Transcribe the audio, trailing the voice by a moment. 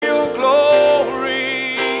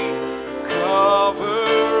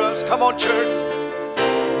Come on, church.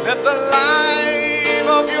 Let the life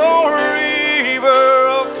of your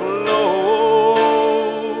river flow.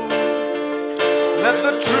 Let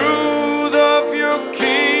the truth of your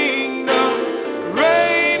kingdom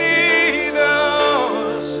reign in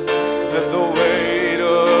us. Let the weight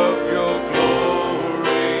of your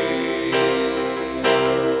glory,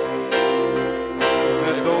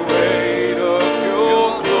 let the weight of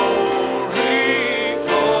your glory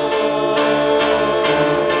fall.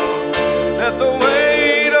 Let the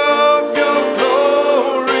weight of your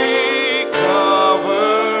glory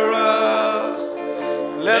cover us.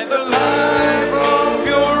 Let the life of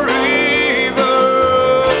your river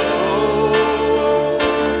flow.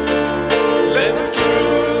 Let the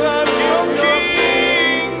truth of your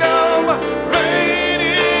kingdom reign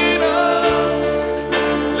in us.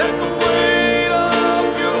 Let the weight of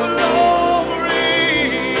your glory,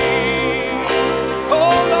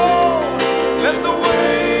 oh Lord, let the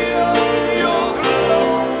weight of your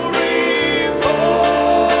glory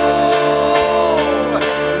fall.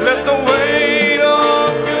 Let the weight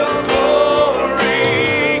of your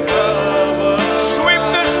glory cover. Sweep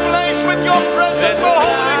this place with your presence, oh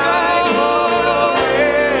Holy God.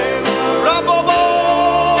 Rabobo,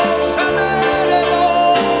 Samerebo.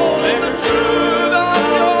 Let the truth of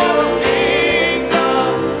your kingdom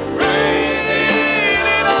reign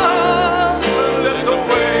in us. Let the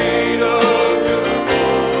weight of your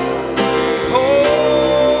glory, oh,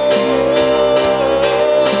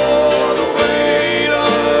 the weight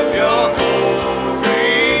of your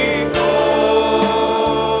glory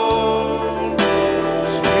fall.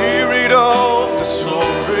 Spirit of the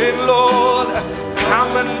sovereign Lord,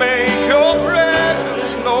 come and make your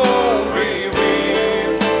presence known.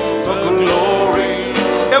 Reveal the glory.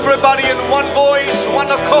 Everybody in one voice,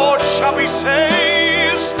 one accord, shall we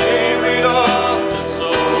say, Spirit of the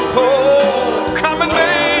sovereign, oh, come and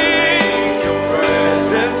make your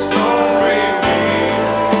presence known.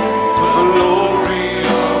 Reveal the glory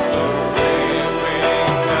of the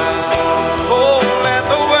living God. Oh, let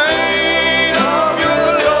the weight of your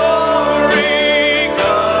glory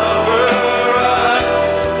cover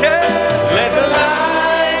us. Yes, let the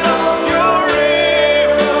light of your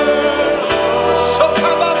river. So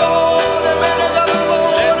come aboard,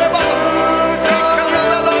 let the truth of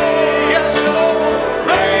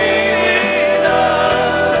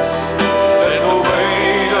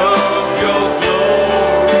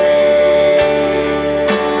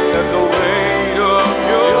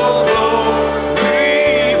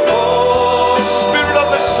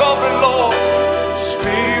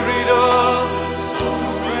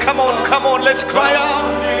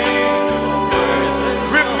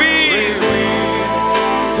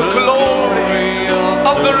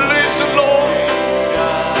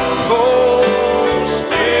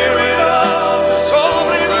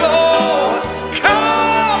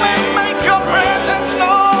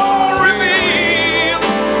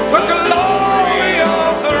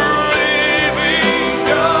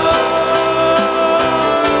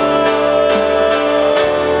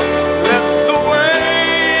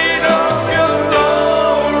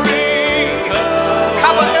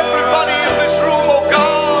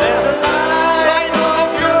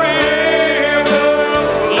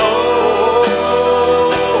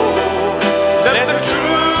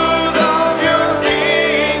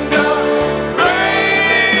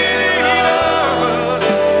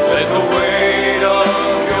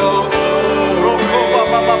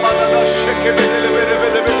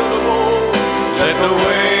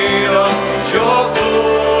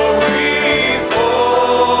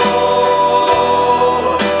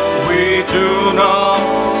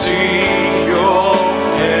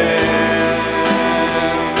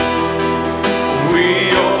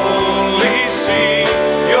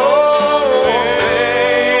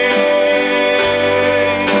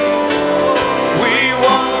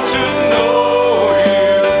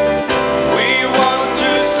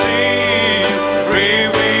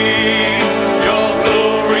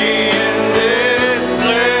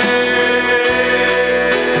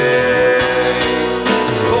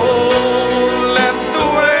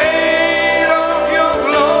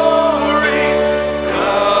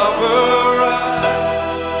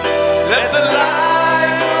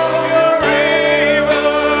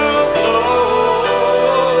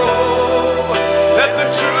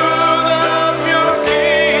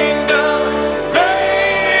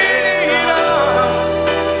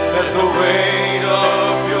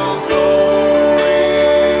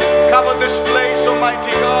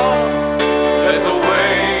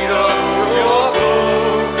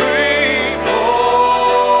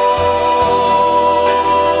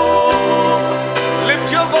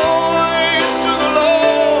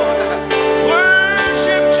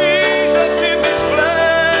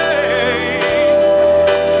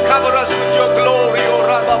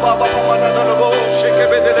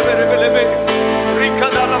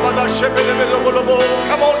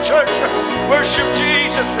Come on, church, worship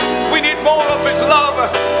Jesus. We need more of His love.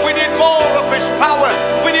 We need more of His power.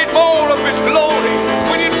 We need more of His glory.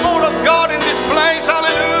 We need more of God in this place.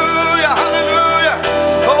 Hallelujah, hallelujah.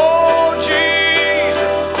 Oh,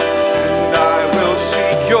 Jesus. And I will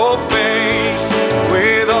seek your face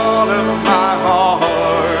with all of my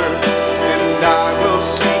heart. And I will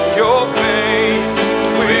seek your face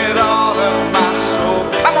with all of my soul.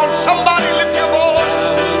 Come on, somebody lift your voice.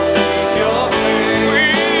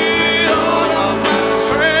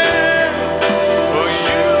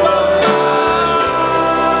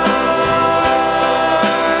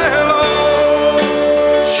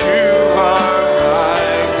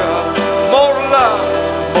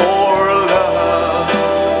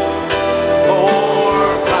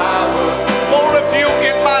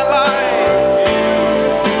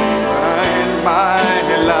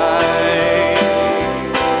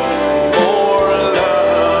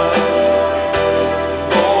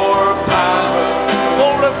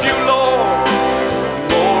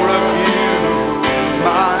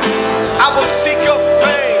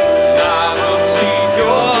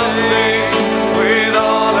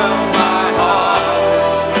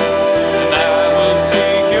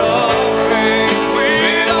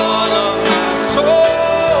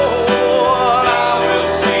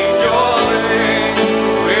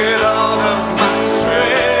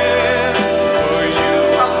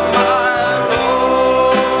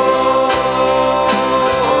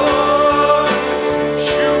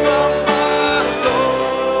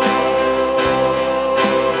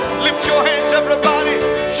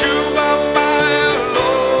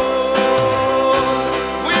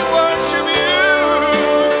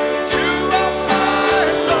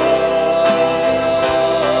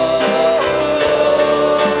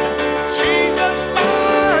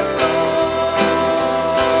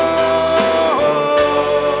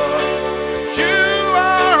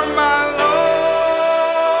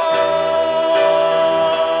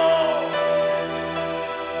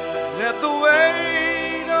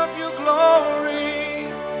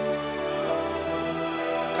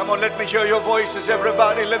 Let me hear your voices,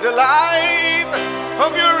 everybody. Let the life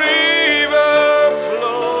of your river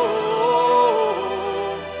flow.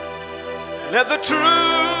 Let the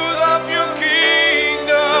truth of your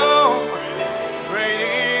kingdom reign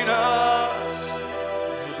in us.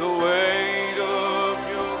 Let the weight of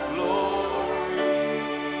your glory.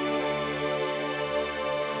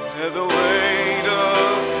 Let the weight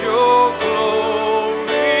of your glory.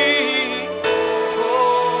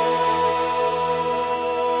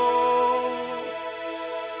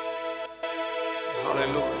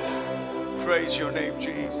 Praise your name,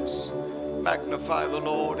 Jesus. Magnify the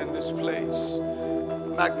Lord in this place.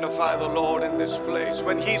 Magnify the Lord in this place.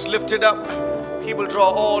 When He's lifted up, He will draw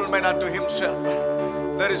all men unto Himself.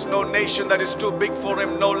 There is no nation that is too big for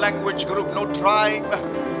Him, no language group, no tribe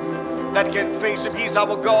that can face Him. He's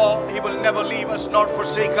our God. He will never leave us nor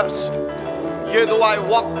forsake us. Yea, though I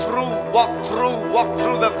walk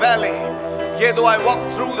through the valley. Yea, though I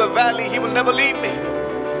walk through the valley, He will never leave me.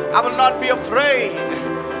 I will not be afraid.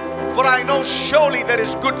 For I know surely there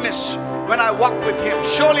is goodness when I walk with Him.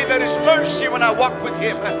 Surely there is mercy when I walk with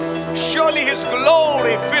Him. Surely His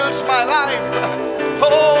glory fills my life.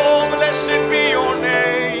 Oh, blessed be your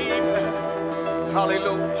name.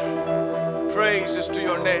 Hallelujah. Praises to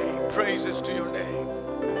your name. Praises to your name.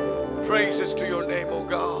 Praises to your name, oh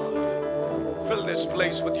God. Fill this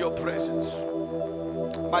place with your presence.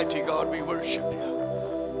 Mighty God, we worship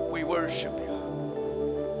you. We worship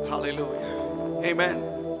you. Hallelujah. Amen.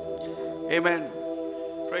 Amen.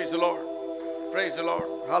 Praise the Lord. Praise the Lord.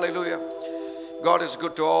 Hallelujah. God is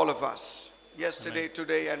good to all of us. Yesterday,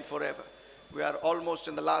 today, and forever. We are almost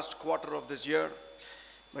in the last quarter of this year,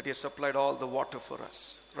 but He has supplied all the water for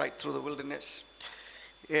us right through the wilderness.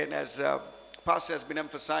 And as Pastor has been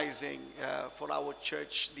emphasizing for our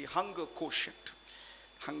church, the hunger quotient.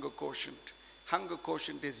 Hunger quotient. Hunger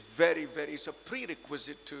quotient is very, it's a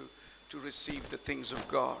prerequisite to receive the things of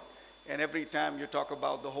God. And every time you talk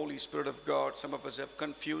about the Holy Spirit of God, some of us have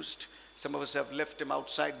confused. Some of us have left Him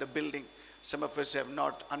outside the building. Some of us have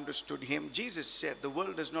not understood Him. Jesus said the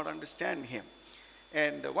world does not understand Him.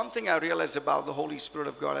 And one thing I realize about the Holy Spirit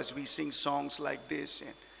of God as we sing songs like this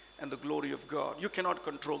and the glory of God, you cannot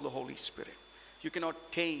control the Holy Spirit. You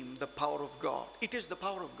cannot tame the power of God. It is the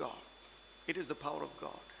power of God. It is the power of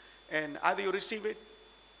God. And either you receive it,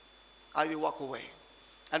 either you walk away.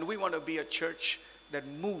 And we want to be a church that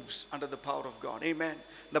moves under the power of God. Amen.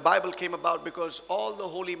 The Bible came about because all the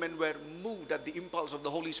holy men were moved at the impulse of the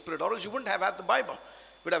Holy Spirit, or else you wouldn't have had the Bible.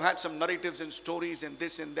 We'd have had some narratives and stories and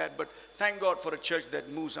this and that, but thank God for a church that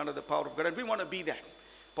moves under the power of God. And we want to be that.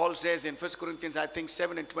 Paul says in 1 Corinthians, I think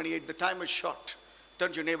 7 and 28, the time is short.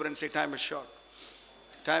 Turn to your neighbor and say, time is short.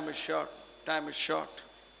 Time is short. Time is short.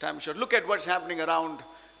 Time is short. Look at what's happening around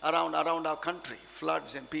our country.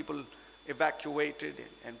 Floods and people evacuated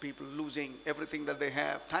and people losing everything that they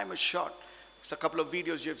have. Time is short. It's a couple of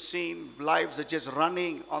videos you've seen. Lives are just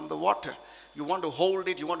running on the water. You want to hold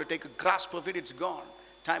it. You want to take a grasp of it. It's gone.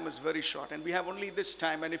 Time is very short. And we have only this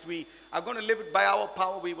time. And if we are going to live it by our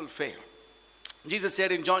power, we will fail. Jesus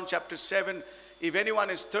said in John chapter 7, if anyone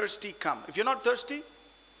is thirsty, come. If you're not thirsty,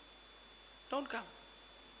 don't come.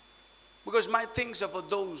 Because my things are for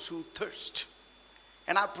those who thirst.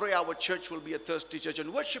 And I pray our church will be a thirsty church.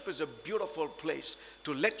 And worship is a beautiful place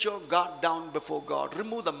to let your guard down before God.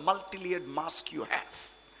 Remove the multi-layered mask you have.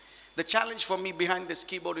 The challenge for me behind this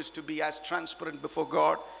keyboard is to be as transparent before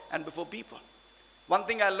God and before people. One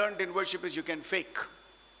thing I learned in worship is you can fake.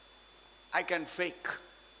 I can fake.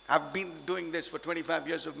 I've been doing this for 25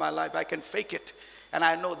 years of my life. I can fake it. And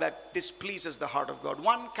I know that this pleases the heart of God.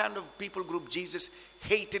 One kind of people group Jesus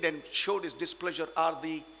hated and showed his displeasure are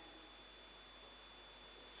the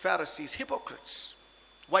Pharisees, hypocrites,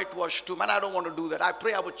 whitewashed tomb. And I don't want to do that. I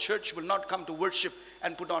pray our church will not come to worship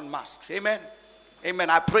and put on masks. Amen. Amen.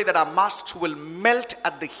 I pray that our masks will melt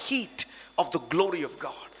at the heat of the glory of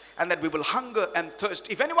God. And that we will hunger and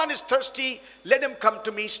thirst. If anyone is thirsty, let him come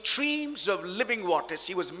to me. Streams of living waters.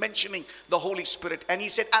 He was mentioning the Holy Spirit. And he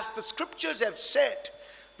said, as the scriptures have said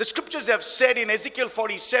in Ezekiel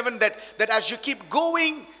 47 that as you keep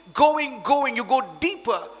going, you go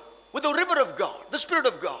deeper with the river of God, the Spirit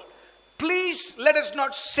of God. Please let us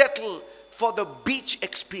not settle for the beach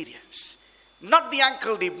experience. Not the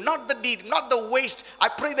ankle deep, not the deep, not the waist. I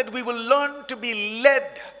pray that we will learn to be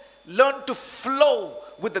led, learn to flow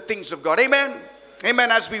with the things of God. Amen.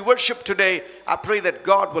 Amen. As we worship today, I pray that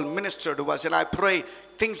God will minister to us. And I pray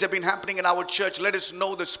things have been happening in our church. Let us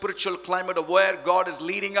know the spiritual climate of where God is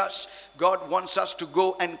leading us. God wants us to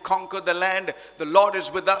go and conquer the land. The Lord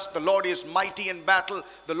is with us. The Lord is mighty in battle.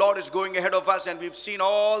 The Lord is going ahead of us. And we've seen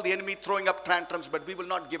all the enemy throwing up tantrums, but we will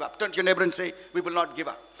not give up. Turn to your neighbor and say, we will not give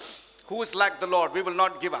up. Who is like the Lord? We will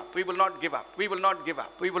not give up. We will not give up. We will not give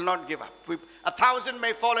up. We will not give up. 1,000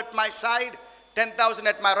 may fall at my side, 10,000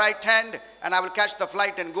 at my right hand, and I will catch the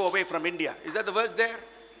flight and go away from India. Is that the verse there?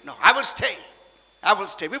 No, I will stay. I will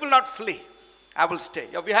stay. We will not flee. I will stay.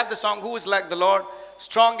 We have the song, Who is like the Lord?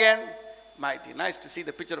 Strong and mighty. Nice to see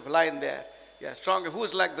the picture of a lion there. Yeah, strong. Who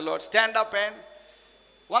is like the Lord? Stand up and...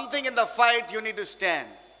 One thing in the fight, you need to stand.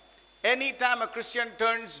 Anytime a Christian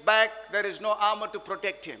turns back, there is no armor to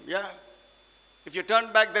protect him. Yeah. If you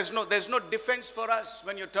turn back, there's no defense for us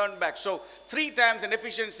when you turn back. So 3 times in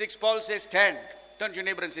Ephesians 6, Paul says, stand. Turn to your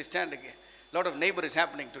neighbor and say, stand again. A lot of neighbor is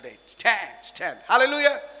happening today. Stand, stand.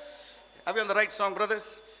 Hallelujah. Are we on the right song,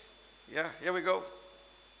 brothers? Yeah, here we go.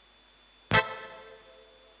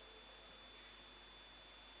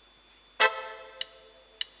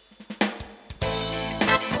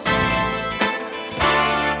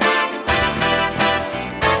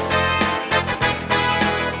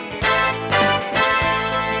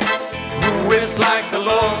 Who is like the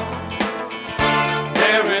Lord?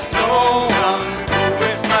 There is no one who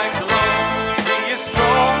is like the Lord. He is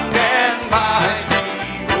strong and mighty.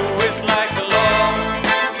 Who is like the Lord?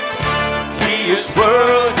 He is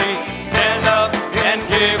worthy. Stand up and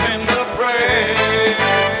give him the praise.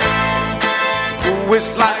 Who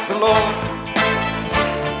is like the Lord?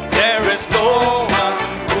 There is no one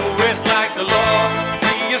who is like the Lord.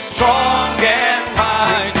 He is strong and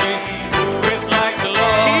mighty. Who is like the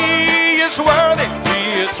Lord? He is worthy.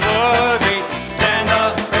 He is worthy. Stand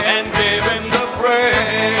up and give him the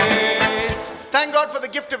praise. Thank God for the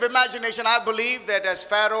gift of imagination. I believe that as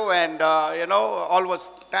Pharaoh and, all those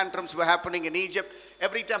tantrums were happening in Egypt,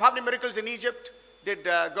 every time, how many miracles in Egypt did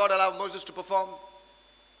God allow Moses to perform?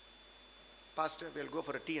 Pastor, we'll go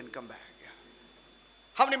for a tea and come back. Yeah.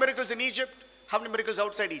 How many miracles in Egypt? How many miracles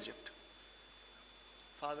outside Egypt?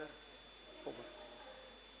 Father, over.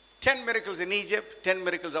 10 miracles in Egypt, 10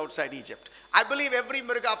 miracles outside Egypt. I believe every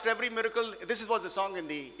miracle, after every miracle, this was the song in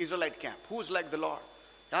the Israelite camp. Who's like the Lord?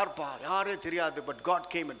 Yarpa, yare theriyadu, but God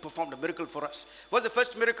came and performed a miracle for us. What's the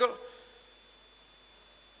first miracle?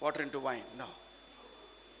 Water into wine. No.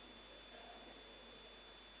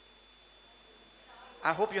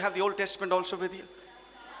 I hope you have the Old Testament also with you.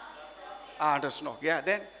 Does not. Yeah,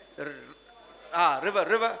 then river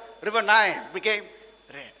Nile became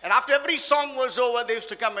red. And after every song was over, they used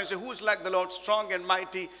to come and say, who's like the Lord, strong and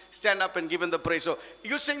mighty, stand up and give him the praise. So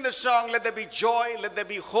you sing the song, let there be joy, let there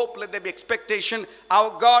be hope, let there be expectation.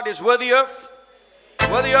 Our God is worthy of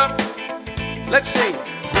Worthy of. Let's sing.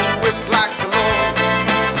 Who is like the Lord?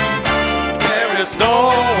 There is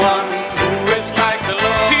no one who is like the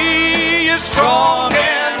Lord. He is strong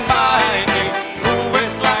and mighty. Who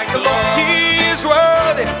is like the Lord? He is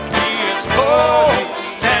worthy. He is worthy.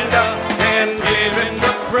 Stand up and give him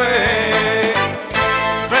the praise.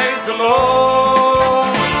 Praise the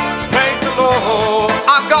Lord. Praise the Lord.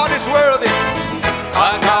 Our God is worthy.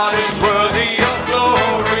 Our God is worthy of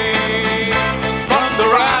glory. From the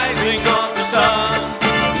rising of the sun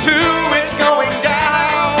To its going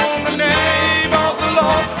down, the name of the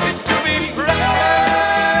Lord is to be praised.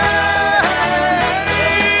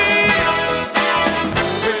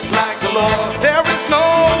 who is like the Lord. There is no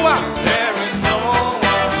one There is no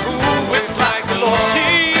one who is like the Lord.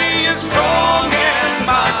 He is strong and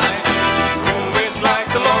mighty. Who is like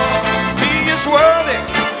the Lord? He is worthy.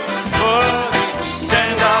 Worthy.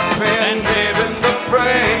 Stand up and give him the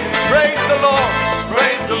praise. Praise the Lord.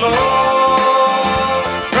 Praise the Lord.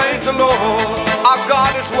 Praise the Lord. Our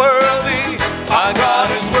God is worthy. Our God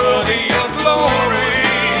is worthy of glory.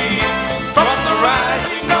 From the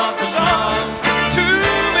rising of the sun To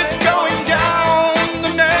its going down,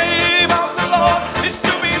 the name of the Lord is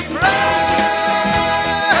to be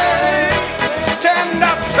praised. Stand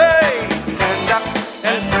up, say, stand up.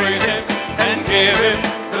 and praise him and give him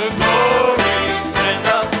the glory. Stand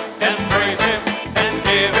up and praise him and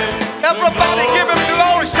give him the Everybody glory. give him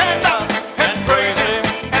glory. Stand up. And praise him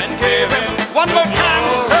and give him One more time,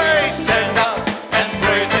 say, stand up and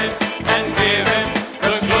praise him and give him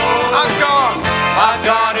the glory. our God. Our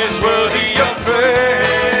God is worthy of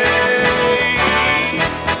praise.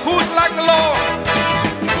 Who's like the Lord?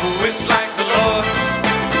 Who is like the Lord?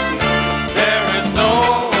 There is no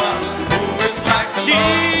one who is like the He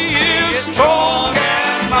Lord. is Strong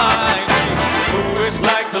and mighty. Who is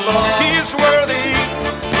like the Lord? He is worthy.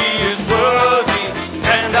 He is worthy.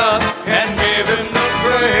 Stand up and give him the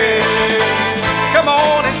praise. Come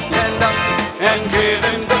on and stand up. And give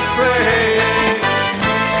him the praise.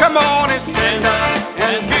 Come on and stand Stand up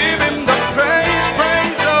and Give him the praise.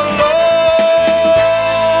 Praise the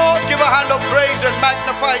Lord. Give a hand of praise and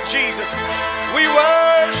magnify Jesus. We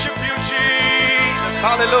worship you, Jesus.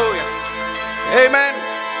 Hallelujah. Amen.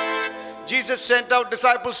 Jesus sent out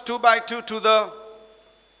disciples 2 by 2 to the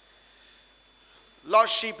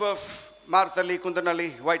lost sheep of Marthali,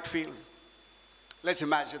 Kundanali, Whitefield. Let's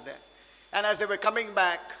imagine that. And as they were coming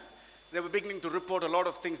back, they were beginning to report a lot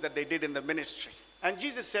of things that they did in the ministry. And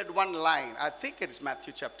Jesus said one line, I think it is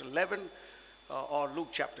Matthew chapter 11 or Luke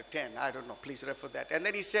chapter 10, I don't know, please refer that. And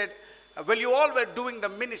then he said, while you all were doing the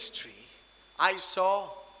ministry, I saw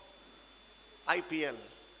IPL.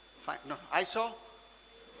 I saw,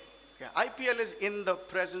 IPL is in the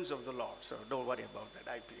presence of the Lord, so don't worry about that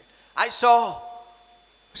IPL. I saw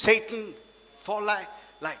Satan fall like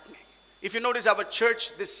lightning. If you notice our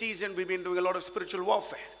church this season, we've been doing a lot of spiritual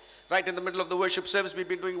warfare. Right in the middle of the worship service, we've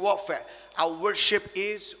been doing warfare. Our worship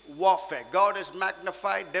is warfare. God is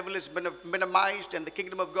magnified, devil is minimized, and the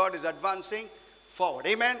kingdom of God is advancing forward.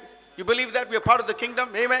 Amen? You believe that? We are part of the kingdom?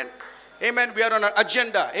 Amen? Amen. We are on an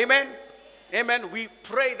agenda. Amen? Amen. We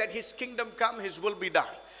pray that his kingdom come, his will be done.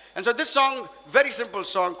 And so this song, very simple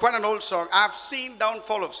song, quite an old song. I've seen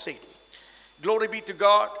downfall of Satan. Glory be to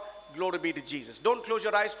God. Glory be to Jesus. Don't close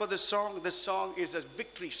your eyes for this song. This song is a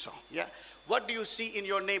victory song. Yeah. What do you see in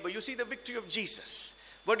your neighbor? You see the victory of Jesus.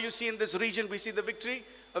 What do you see in this region? We see the victory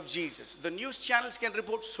of Jesus. The news channels can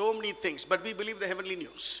report so many things, but we believe the heavenly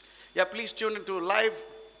news. Yeah, please tune into live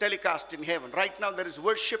telecast in heaven. Right now there is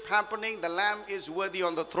worship happening. The Lamb is worthy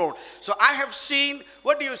on the throne. So I have seen,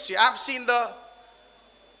 what do you see? I've seen the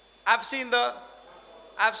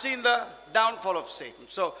downfall of Satan.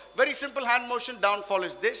 So very simple hand motion. Downfall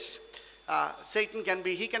is this. Satan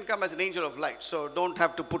he can come as an angel of light. So don't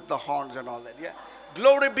have to put the horns and all that. Yeah.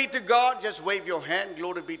 Glory be to God. Just wave your hand.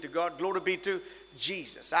 Glory be to God. Glory be to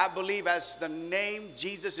Jesus. I believe as the name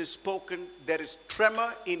Jesus is spoken, there is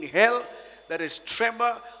tremor in hell. There is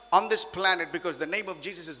tremor on this planet because the name of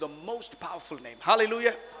Jesus is the most powerful name.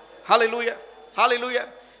 Hallelujah. Hallelujah. Hallelujah.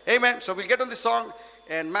 Amen. So we'll get on the song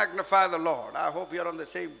and magnify the Lord. I hope you're on the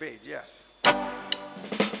same page. Yes.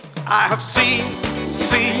 I have seen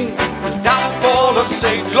the downfall of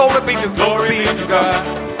Satan. Glory be to God.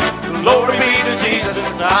 Glory be to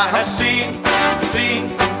Jesus. I have seen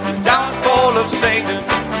the downfall of Satan.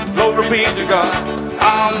 Glory be to God.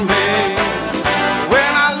 Amen.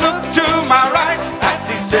 When I look to my right, I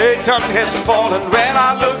see Satan has fallen. When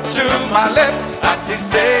I look to my left, I see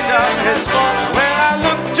Satan has fallen. When I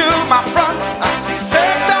look to my front, I see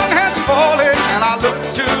Satan has fallen. And I look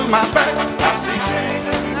to my back, I see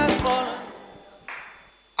Satan has fallen.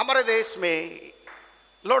 हमारे देश में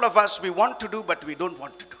A lot of us, we want to do, but we don't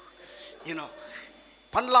want to do.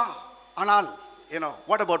 Panla, anal,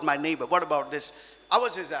 what about my neighbor? What about this?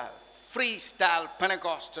 Ours is a freestyle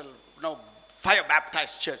Pentecostal, fire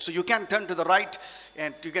baptized church. So you can turn to the right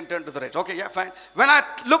and you can turn to the right. Okay, yeah, fine. When I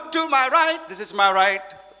look to my right, this is my right.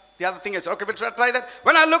 The other thing is, okay, we'll try that.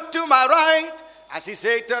 When I look to my right, I see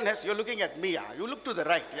Satan has, you're looking at me, you look to the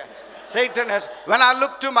right, yeah. Satan has, when I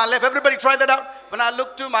look to my left, everybody try that out. When I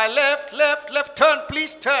look to my left, turn,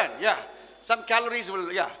 please turn, yeah. Some calories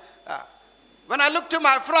will, yeah. When I look to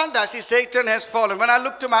my front, I see Satan has fallen. When I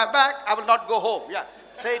look to my back, I will not go home, yeah.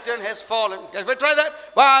 Satan has fallen. Can we try that?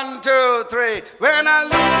 1, 2, 3. When I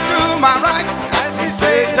look to my right, I see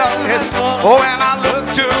Satan has fallen. Oh, when I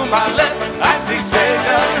look to my left, I see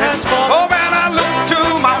Satan has fallen. Oh, when I look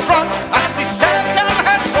to my front, I see Satan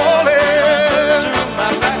has fallen.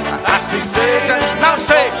 I see Satan. Now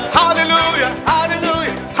say, hallelujah,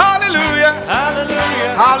 hallelujah, hallelujah,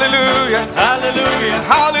 hallelujah, hallelujah, hallelujah,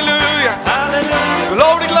 hallelujah, hallelujah.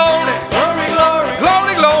 Glory, glory, glory, glory,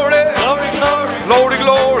 glory, glory, glory, glory,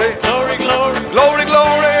 glory, glory, glory, glory,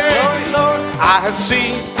 glory, glory. I have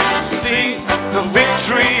seen the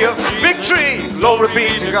victory of victory. Glory be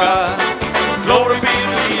to God. Glory be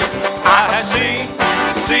to Jesus. I have seen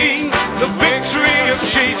the victory of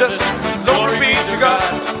Jesus. Glory be to God.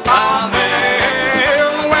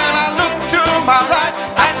 Amen. When I look to my right,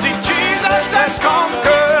 I see Jesus has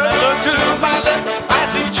conquered. I look to my left, I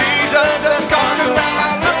see Jesus has conquered. When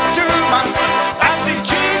I look to my right, I see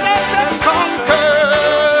Jesus has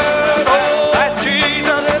conquered. Oh,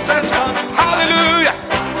 Jesus has conquered. Hallelujah.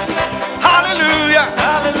 Hallelujah.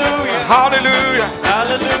 Hallelujah. Hallelujah.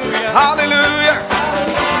 Hallelujah. Hallelujah.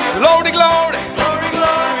 Glory, glory.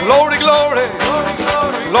 Glory, glory.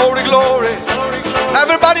 Glory, glory.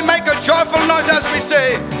 Everybody make a joyful noise as we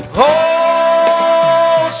say,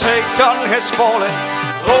 oh, Satan has fallen.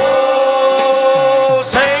 Oh,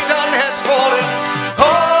 Satan has fallen.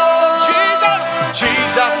 Oh,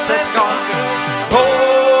 Jesus has conquered.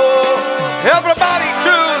 Oh, everybody,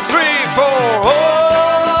 2, 3, 4.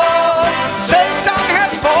 Oh, Satan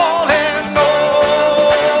has fallen.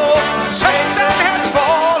 Oh, Satan has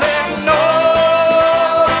fallen.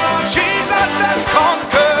 Oh, Jesus has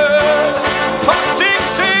conquered. Oh,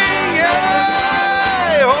 sing,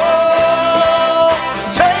 yeah. Oh,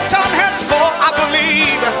 Satan has fallen. I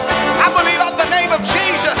believe at the name of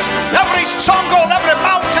Jesus, every stronghold, every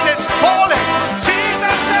mountain is falling.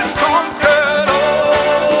 Jesus has conquered.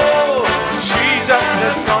 Oh, Jesus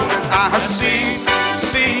has conquered. I have seen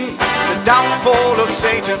the downfall of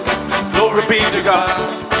Satan. Glory be to God.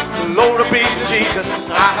 Glory be to Jesus.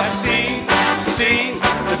 I have seen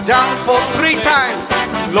the downfall 3 times.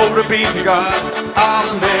 Glory be to God.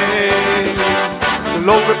 Amen.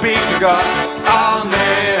 Glory be to God.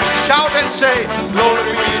 Amen. Shout and say,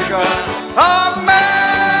 glory be to God. Amen.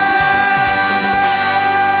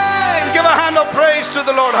 Give a hand of praise to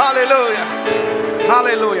the Lord. Hallelujah.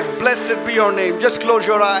 Hallelujah. Blessed be your name. Just close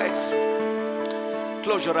your eyes.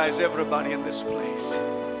 Close your eyes, everybody in this place.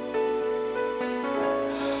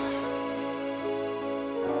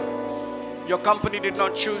 Your company did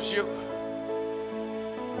not choose you.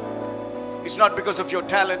 It's not because of your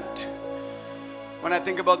talent. When I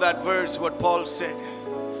think about that verse, what Paul said,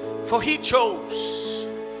 for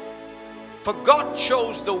God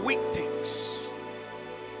chose the weak things.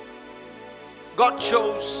 God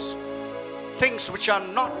chose things which are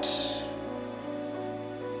not.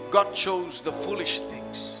 God chose the foolish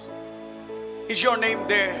things. Is your name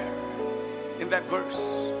there in that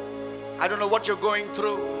verse? I don't know what you're going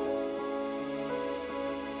through.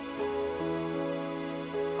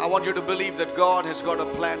 I want you to believe that God has got a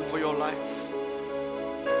plan for your life.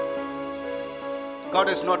 God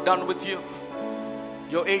is not done with you.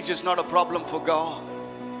 Your age is not a problem for God.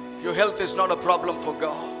 Your health is not a problem for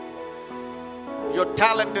God. Your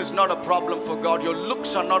talent is not a problem for God. Your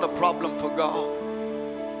looks are not a problem for God.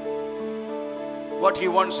 What He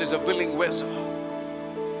wants is a willing vessel.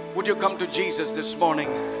 Would you come to Jesus this morning?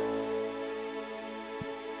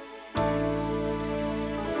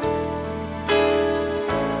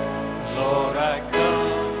 Lord, I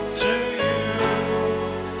come to you.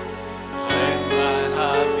 Let my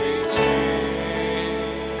heart be changed.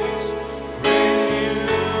 Bring you,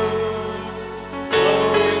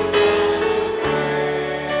 flowing from the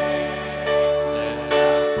grace that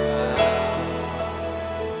I found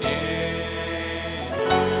in you.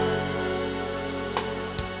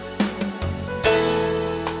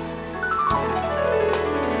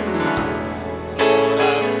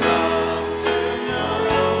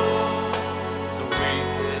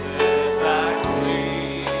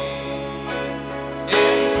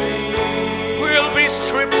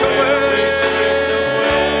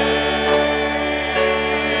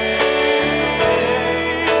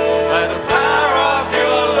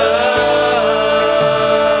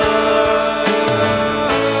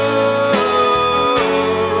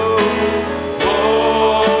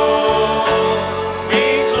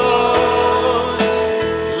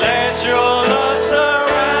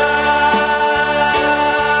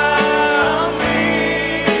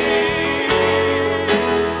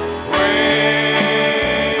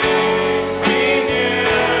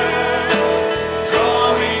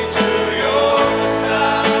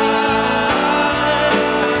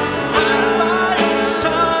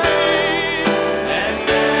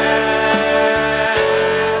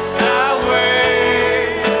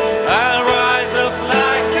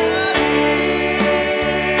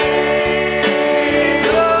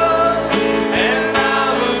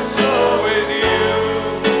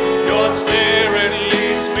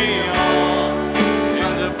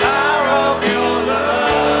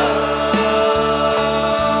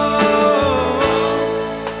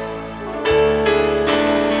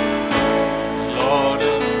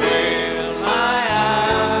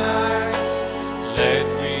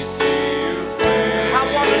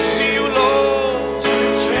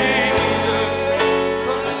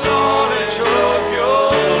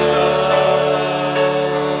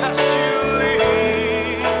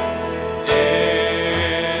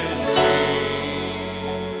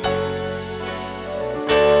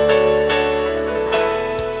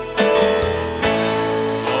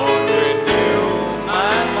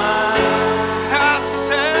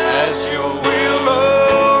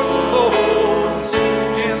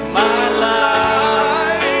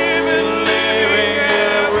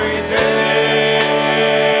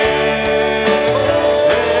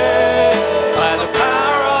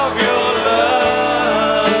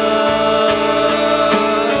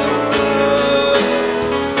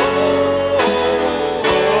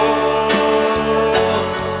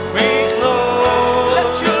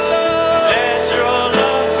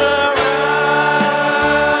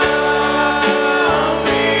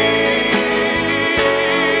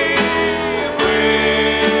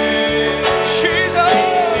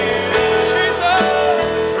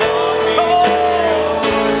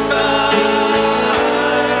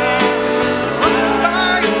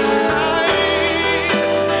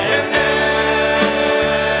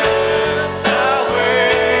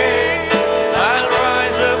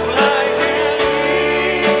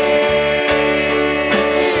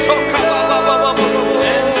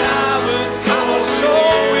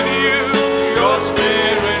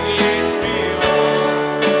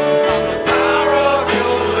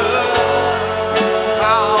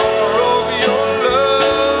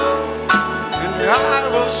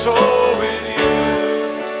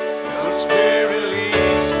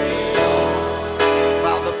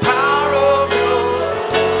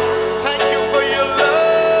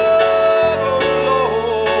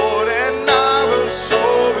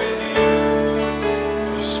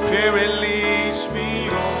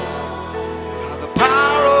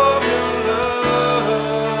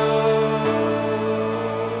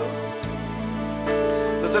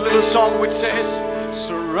 There's a little song which says,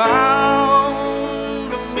 surround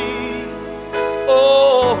me,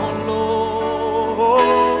 oh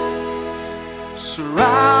Lord,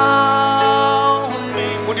 surround me.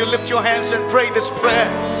 Would you lift your hands and pray this prayer?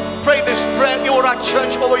 Pray this prayer over our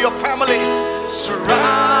church, over your family. Surround,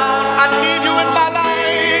 I need you in my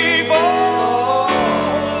life, oh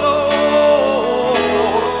Lord.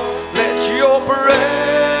 Let your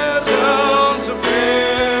presence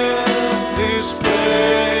fill this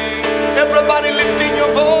place. Everybody lifting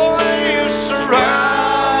your voice,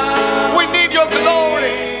 surround. We need your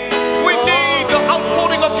glory. We need the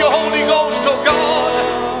outpouring of your Holy Ghost, oh God.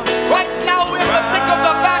 Right now we're in the thick of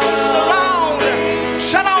the battle.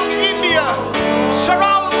 Surround India.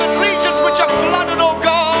 Surround the regions which are flooded, oh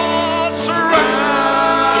God. Surround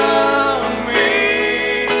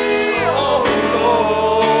me, oh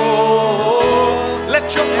Lord.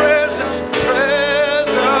 Let your presence fill.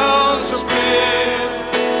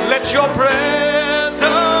 Let your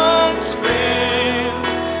presence fill.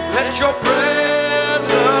 Let your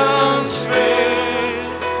presence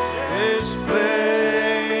fill this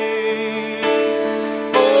place.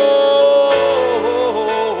 Oh,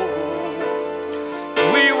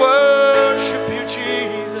 we worship you,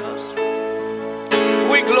 Jesus.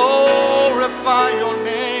 We glorify your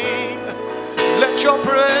name. Let your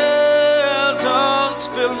presence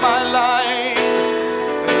fill my life.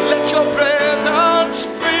 Let your presence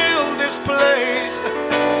fill this place.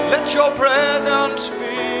 Let your presence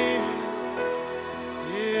fill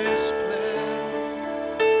this place.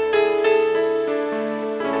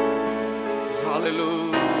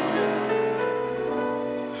 Hallelujah.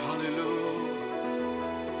 Hallelujah.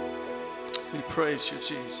 We praise you,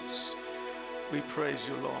 Jesus. We praise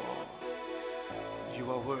you, Lord.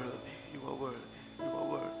 You are worthy. You are worthy. You are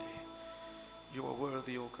worthy. You are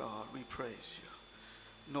worthy, oh God. We praise you.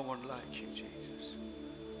 No one like you, Jesus.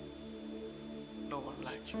 No one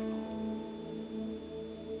like you,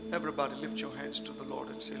 Lord. Everybody lift your hands to the Lord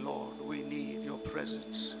and say, Lord, we need your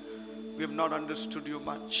presence. We have not understood you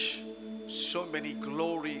much. So many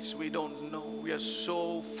glories we don't know. We are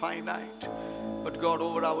so finite. But God,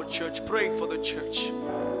 over our church, pray for the church.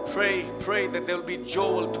 Pray that there will be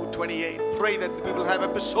Joel 2:28. Pray that we will have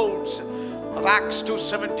episodes of Acts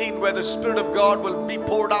 2:17 where the Spirit of God will be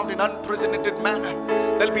poured out in unprecedented manner.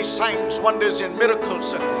 There will be signs, wonders and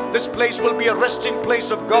miracles. This place will be a resting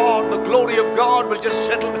place of God. The glory of God will just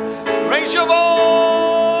settle. Raise your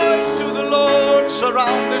voice to the Lord.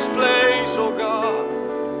 Surround this place, oh God.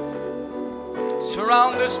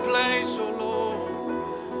 Surround this place, oh Lord.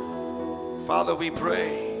 Father, we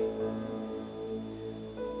pray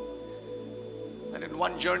that in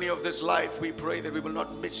one journey of this life, we pray that we will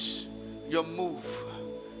not miss your move.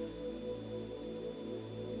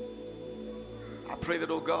 I pray that,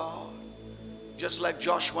 oh God, just like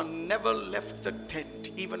Joshua never left the tent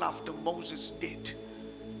even after Moses did,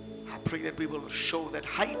 I pray that we will show that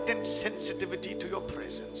heightened sensitivity to your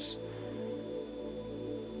presence.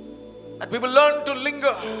 That we will learn to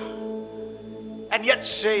linger and yet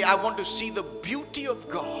say, I want to see the beauty of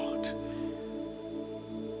God.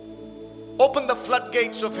 Open the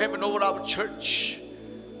floodgates of heaven over our church.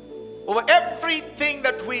 Over everything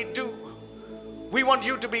that we do, we want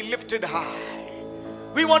you to be lifted high.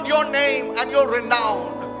 We want your name and your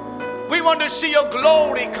renown. We want to see your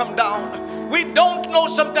glory come down. We don't know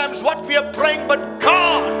sometimes what we are praying, but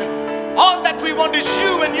God, all that we want is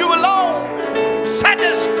you and you alone.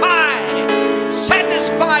 Satisfy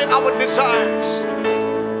our desires.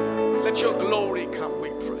 Let your glory come, we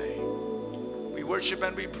pray. We worship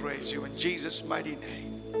and we praise you in Jesus' mighty name.